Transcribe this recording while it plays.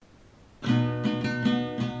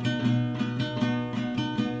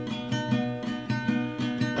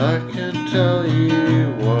I can tell you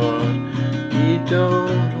what you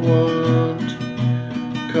don't want,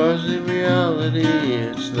 'cause in reality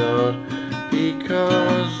it's not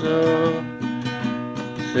because of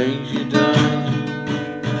things you done,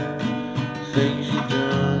 things you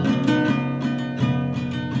done.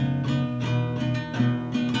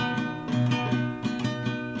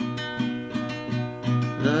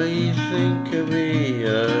 Now you think of me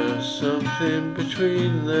as something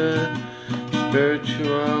between the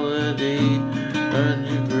spirituality and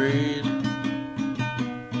your greed.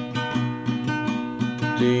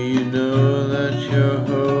 Do you know that your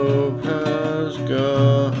hope has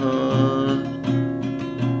gone?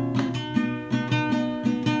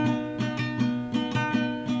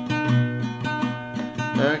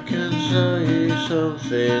 I can tell you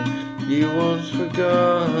something you once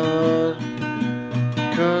forgot,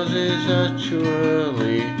 'cause it's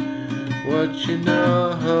actually what you know.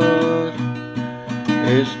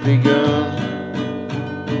 It's begun,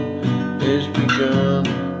 it's begun.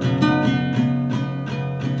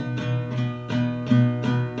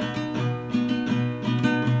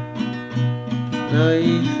 Now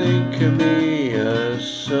you think of me as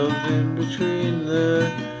something between the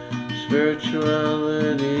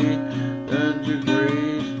spirituality and your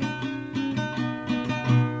greed.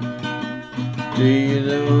 Do you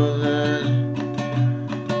know that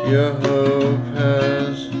your hope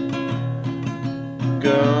has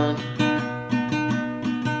gone?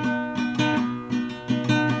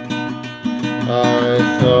 I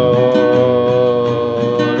thought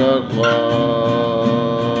I'd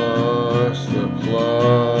lost the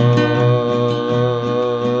plot.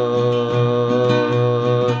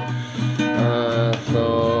 I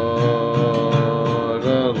thought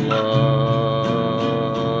I'd lost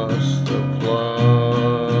the plot.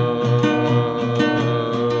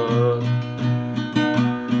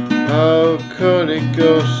 How could it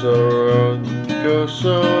go so wrong, go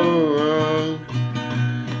so wrong?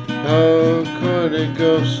 How could it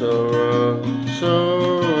go so wrong, so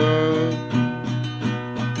wrong?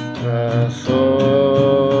 I thought